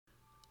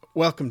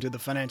Welcome to the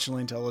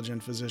Financially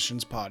Intelligent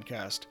Physicians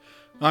Podcast.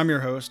 I'm your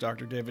host,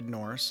 Dr. David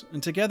Norris,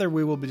 and together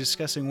we will be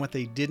discussing what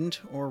they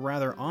didn't, or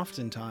rather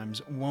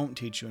oftentimes won't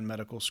teach you in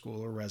medical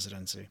school or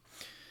residency.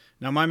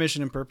 Now, my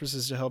mission and purpose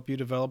is to help you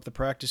develop the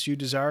practice you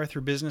desire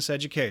through business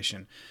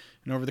education.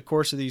 And over the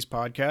course of these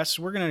podcasts,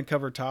 we're going to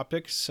cover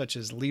topics such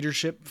as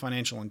leadership,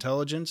 financial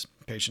intelligence,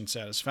 patient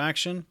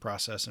satisfaction,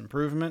 process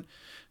improvement,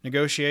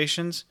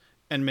 negotiations,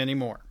 and many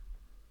more.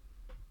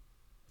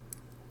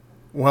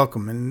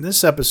 Welcome. In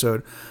this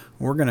episode,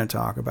 we're going to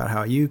talk about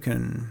how you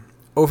can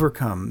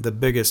overcome the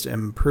biggest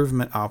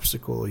improvement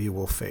obstacle you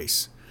will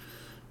face,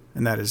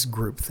 and that is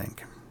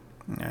groupthink.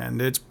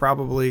 And it's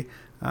probably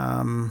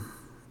the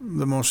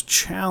most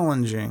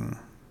challenging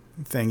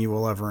thing you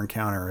will ever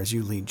encounter as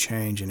you lead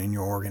change and in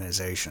your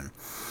organization.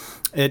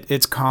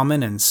 It's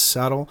common and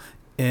subtle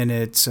in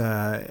its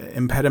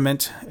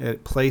impediment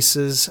it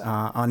places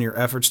on your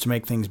efforts to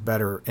make things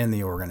better in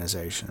the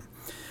organization.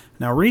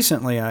 Now,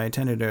 recently, I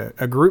attended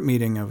a group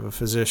meeting of a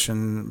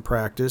physician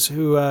practice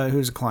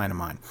who's a client of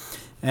mine.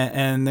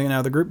 And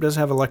the group does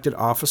have elected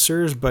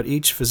officers, but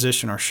each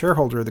physician or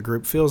shareholder of the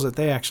group feels that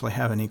they actually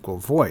have an equal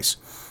voice.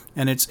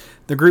 And it's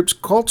the group's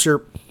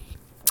culture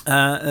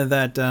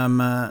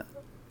that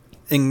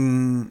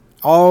in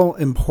all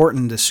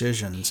important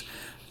decisions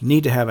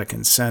need to have a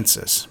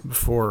consensus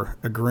before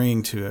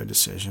agreeing to a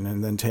decision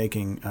and then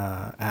taking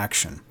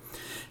action.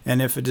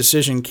 And if a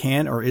decision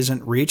can't or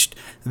isn't reached,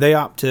 they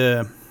opt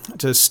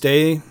to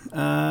stay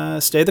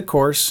the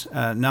course,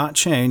 not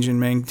change, and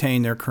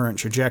maintain their current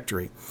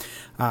trajectory.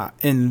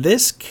 In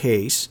this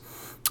case,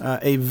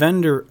 a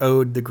vendor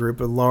owed the group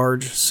a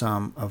large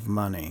sum of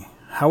money.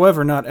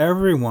 However, not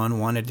everyone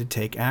wanted to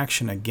take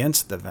action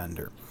against the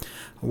vendor.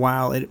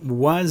 While it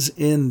was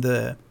in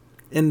the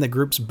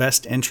group's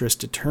best interest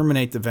to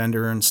terminate the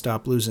vendor and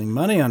stop losing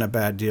money on a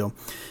bad deal,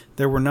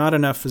 there were not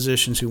enough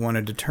physicians who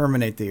wanted to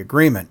terminate the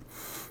agreement.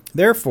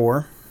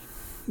 Therefore,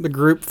 the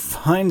group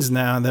finds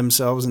now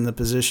themselves in the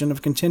position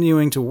of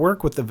continuing to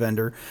work with the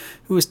vendor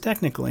who is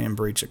technically in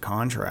breach of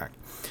contract.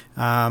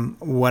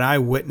 What I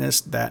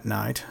witnessed that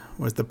night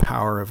was the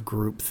power of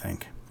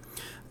groupthink.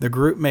 The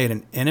group made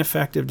an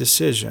ineffective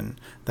decision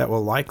that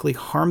will likely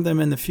harm them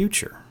in the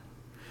future.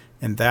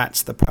 And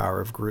that's the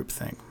power of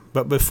groupthink.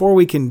 But before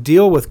we can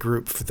deal with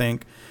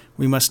groupthink,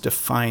 we must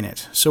define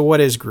it. So what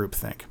is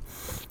groupthink?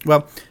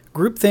 Well,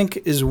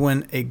 groupthink is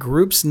when a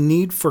group's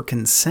need for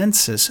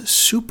consensus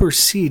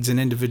supersedes an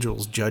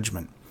individual's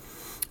judgment.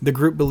 The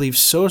group believes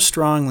so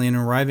strongly in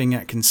arriving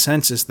at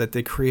consensus that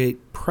they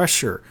create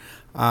pressure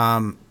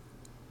to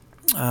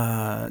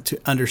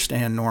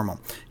understand normal.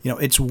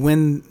 It's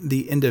when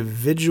the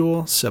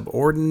individual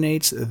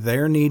subordinates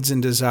their needs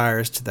and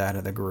desires to that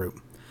of the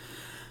group.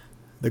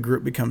 The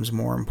group becomes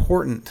more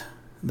important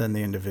than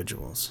the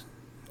individuals.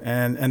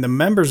 And the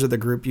members of the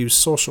group use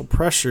social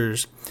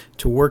pressures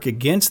to work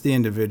against the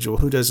individual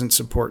who doesn't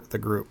support the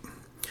group.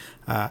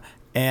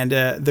 And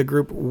the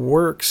group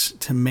works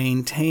to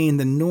maintain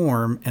the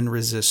norm and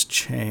resist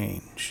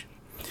change.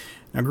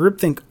 Now,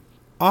 groupthink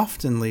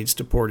often leads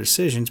to poor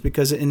decisions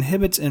because it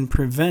inhibits and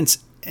prevents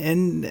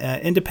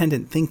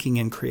independent thinking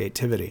and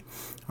creativity.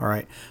 All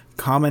right,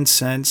 common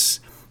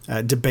sense,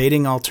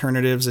 debating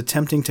alternatives,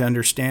 attempting to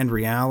understand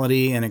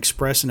reality and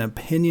express an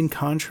opinion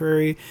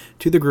contrary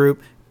to the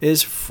group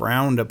is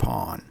frowned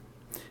upon,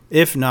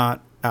 if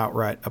not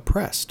outright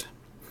oppressed.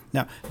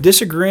 Now,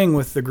 disagreeing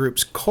with the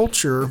group's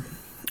culture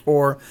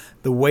or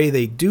the way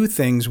they do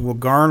things will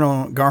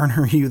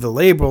garner you the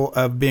label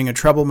of being a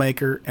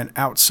troublemaker, an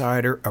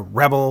outsider, a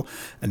rebel,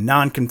 a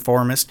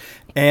nonconformist,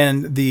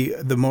 and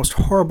the most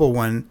horrible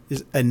one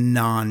is a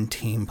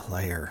non-team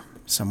player,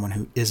 someone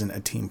who isn't a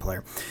team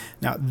player.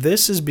 Now,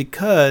 this is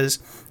because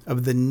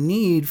of the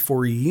need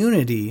for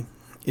unity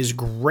is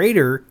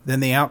greater than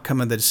the outcome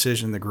of the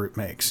decision the group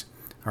makes.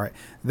 All right,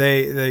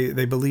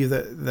 they believe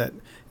that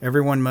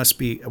everyone must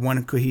be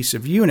one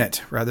cohesive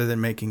unit rather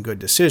than making good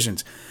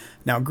decisions.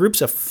 Now,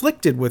 groups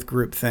afflicted with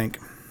groupthink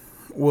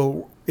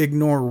will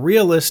ignore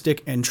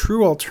realistic and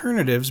true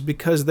alternatives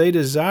because they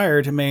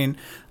desire to maintain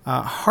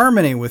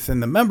harmony within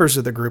the members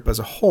of the group as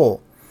a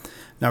whole.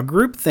 Now,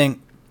 groupthink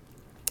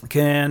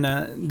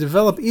can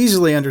develop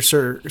easily under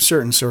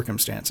certain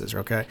circumstances,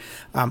 okay?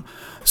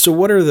 So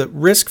what are the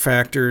risk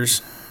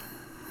factors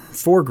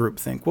for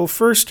groupthink? Well,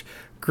 first,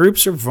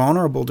 groups are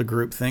vulnerable to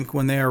groupthink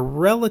when they are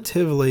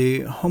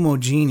relatively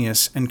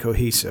homogeneous and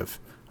cohesive,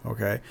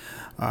 okay?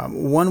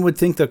 One would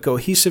think that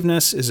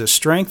cohesiveness is a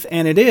strength,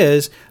 and it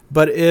is,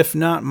 but if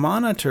not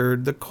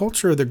monitored, the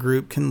culture of the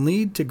group can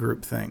lead to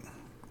groupthink.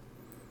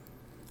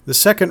 The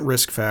second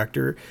risk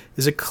factor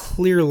is a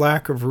clear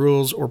lack of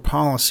rules or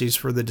policies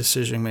for the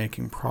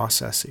decision-making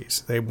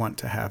processes they want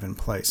to have in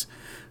place.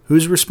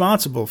 Who's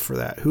responsible for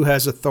that? Who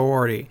has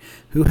authority?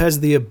 Who has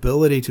the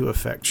ability to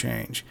affect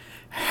change?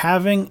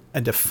 Having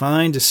a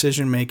defined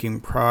decision-making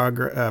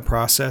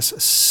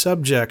process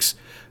subjects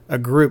a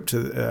group to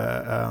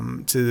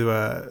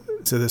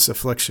this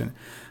affliction.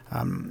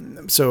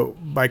 So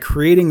by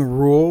creating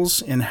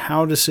rules in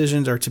how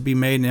decisions are to be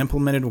made and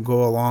implemented will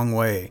go a long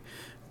way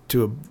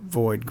to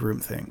avoid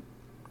groupthink.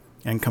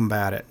 and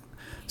combat it.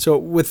 So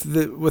with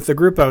the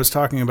group I was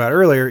talking about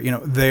earlier,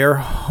 they're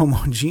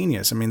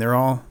homogeneous. I mean, they're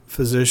all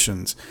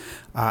physicians,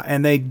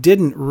 and they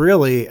didn't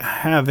really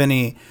have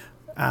any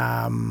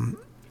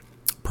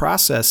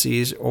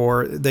processes,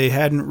 or they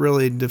hadn't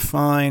really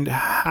defined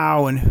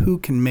how and who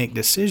can make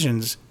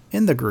decisions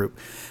in the group,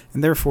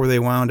 and therefore they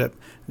wound up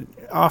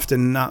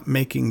often not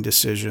making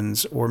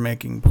decisions or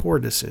making poor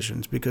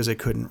decisions because they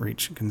couldn't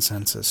reach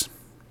consensus.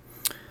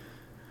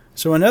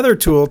 So another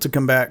tool to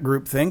combat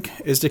groupthink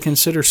is to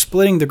consider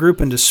splitting the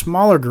group into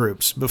smaller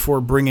groups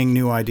before bringing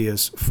new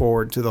ideas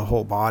forward to the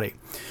whole body.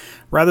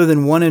 Rather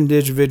than one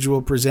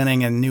individual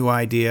presenting a new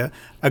idea,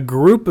 a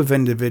group of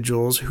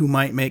individuals who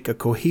might make a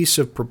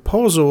cohesive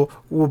proposal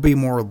will be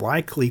more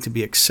likely to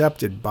be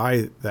accepted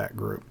by that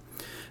group.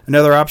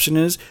 Another option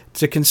is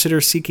to consider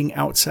seeking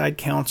outside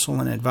counsel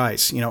and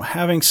advice.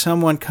 Having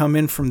someone come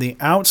in from the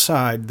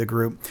outside the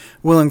group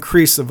will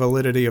increase the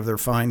validity of their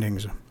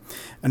findings.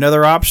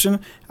 Another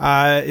option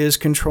is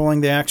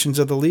controlling the actions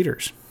of the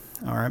leaders.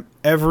 All right.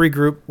 Every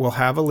group will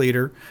have a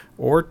leader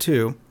or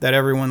two that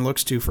everyone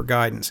looks to for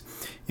guidance.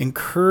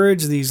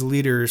 Encourage these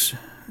leaders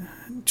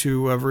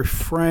to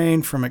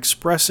refrain from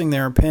expressing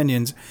their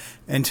opinions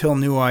until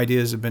new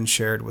ideas have been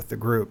shared with the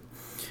group.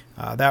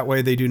 That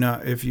way they do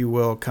not, if you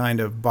will, kind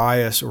of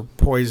bias or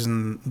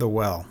poison the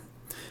well.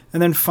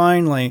 And then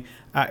finally,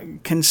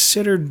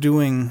 consider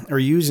doing or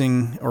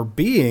using or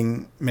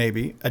being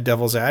maybe a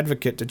devil's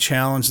advocate to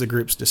challenge the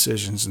group's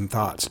decisions and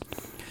thoughts.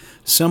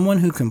 Someone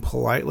who can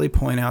politely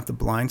point out the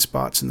blind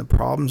spots and the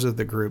problems of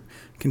the group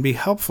can be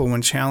helpful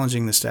when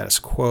challenging the status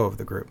quo of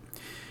the group.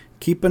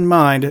 Keep in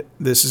mind,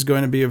 this is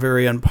going to be a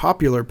very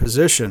unpopular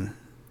position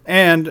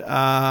and,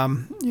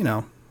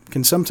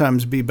 can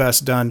sometimes be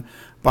best done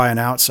by an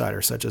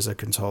outsider, such as a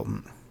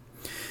consultant.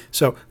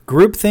 So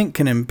groupthink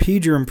can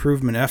impede your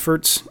improvement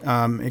efforts.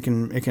 It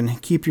can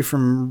keep you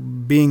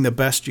from being the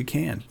best you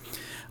can.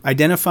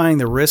 Identifying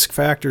the risk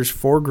factors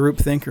for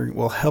groupthink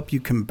will help you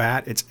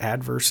combat its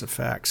adverse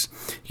effects.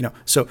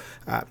 So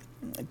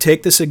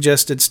take the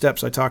suggested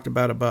steps I talked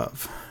about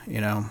above.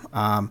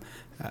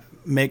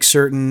 Make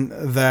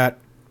certain that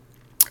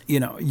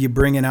you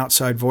bring in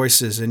outside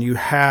voices and you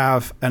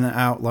have an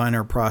outline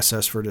or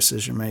process for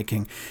decision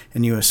making,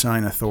 and you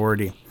assign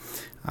authority.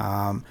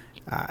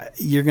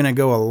 You're going to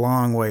go a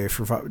long way to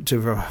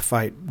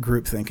fight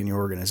groupthink in your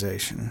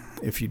organization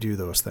if you do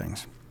those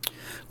things.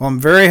 Well, I'm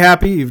very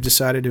happy you've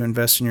decided to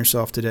invest in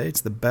yourself today.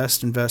 It's the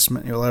best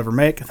investment you'll ever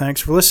make.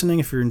 Thanks for listening.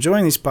 If you're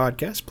enjoying these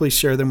podcasts, please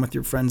share them with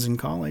your friends and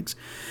colleagues.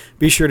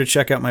 Be sure to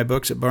check out my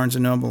books at Barnes &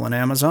 Noble and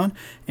Amazon,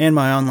 and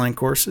my online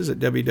courses at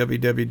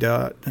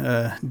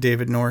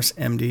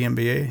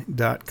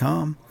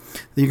www.davidnorrismdmba.com.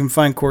 You can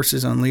find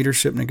courses on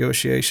leadership,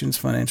 negotiations,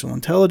 financial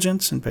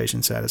intelligence, and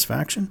patient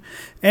satisfaction.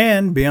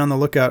 And be on the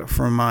lookout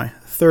for my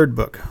third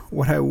book,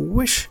 What I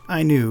Wish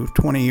I Knew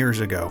 20 Years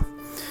Ago.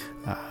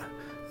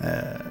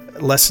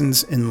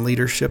 Lessons in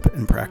Leadership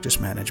and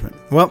Practice Management.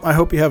 Well, I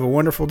hope you have a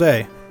wonderful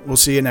day. We'll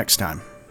see you next time.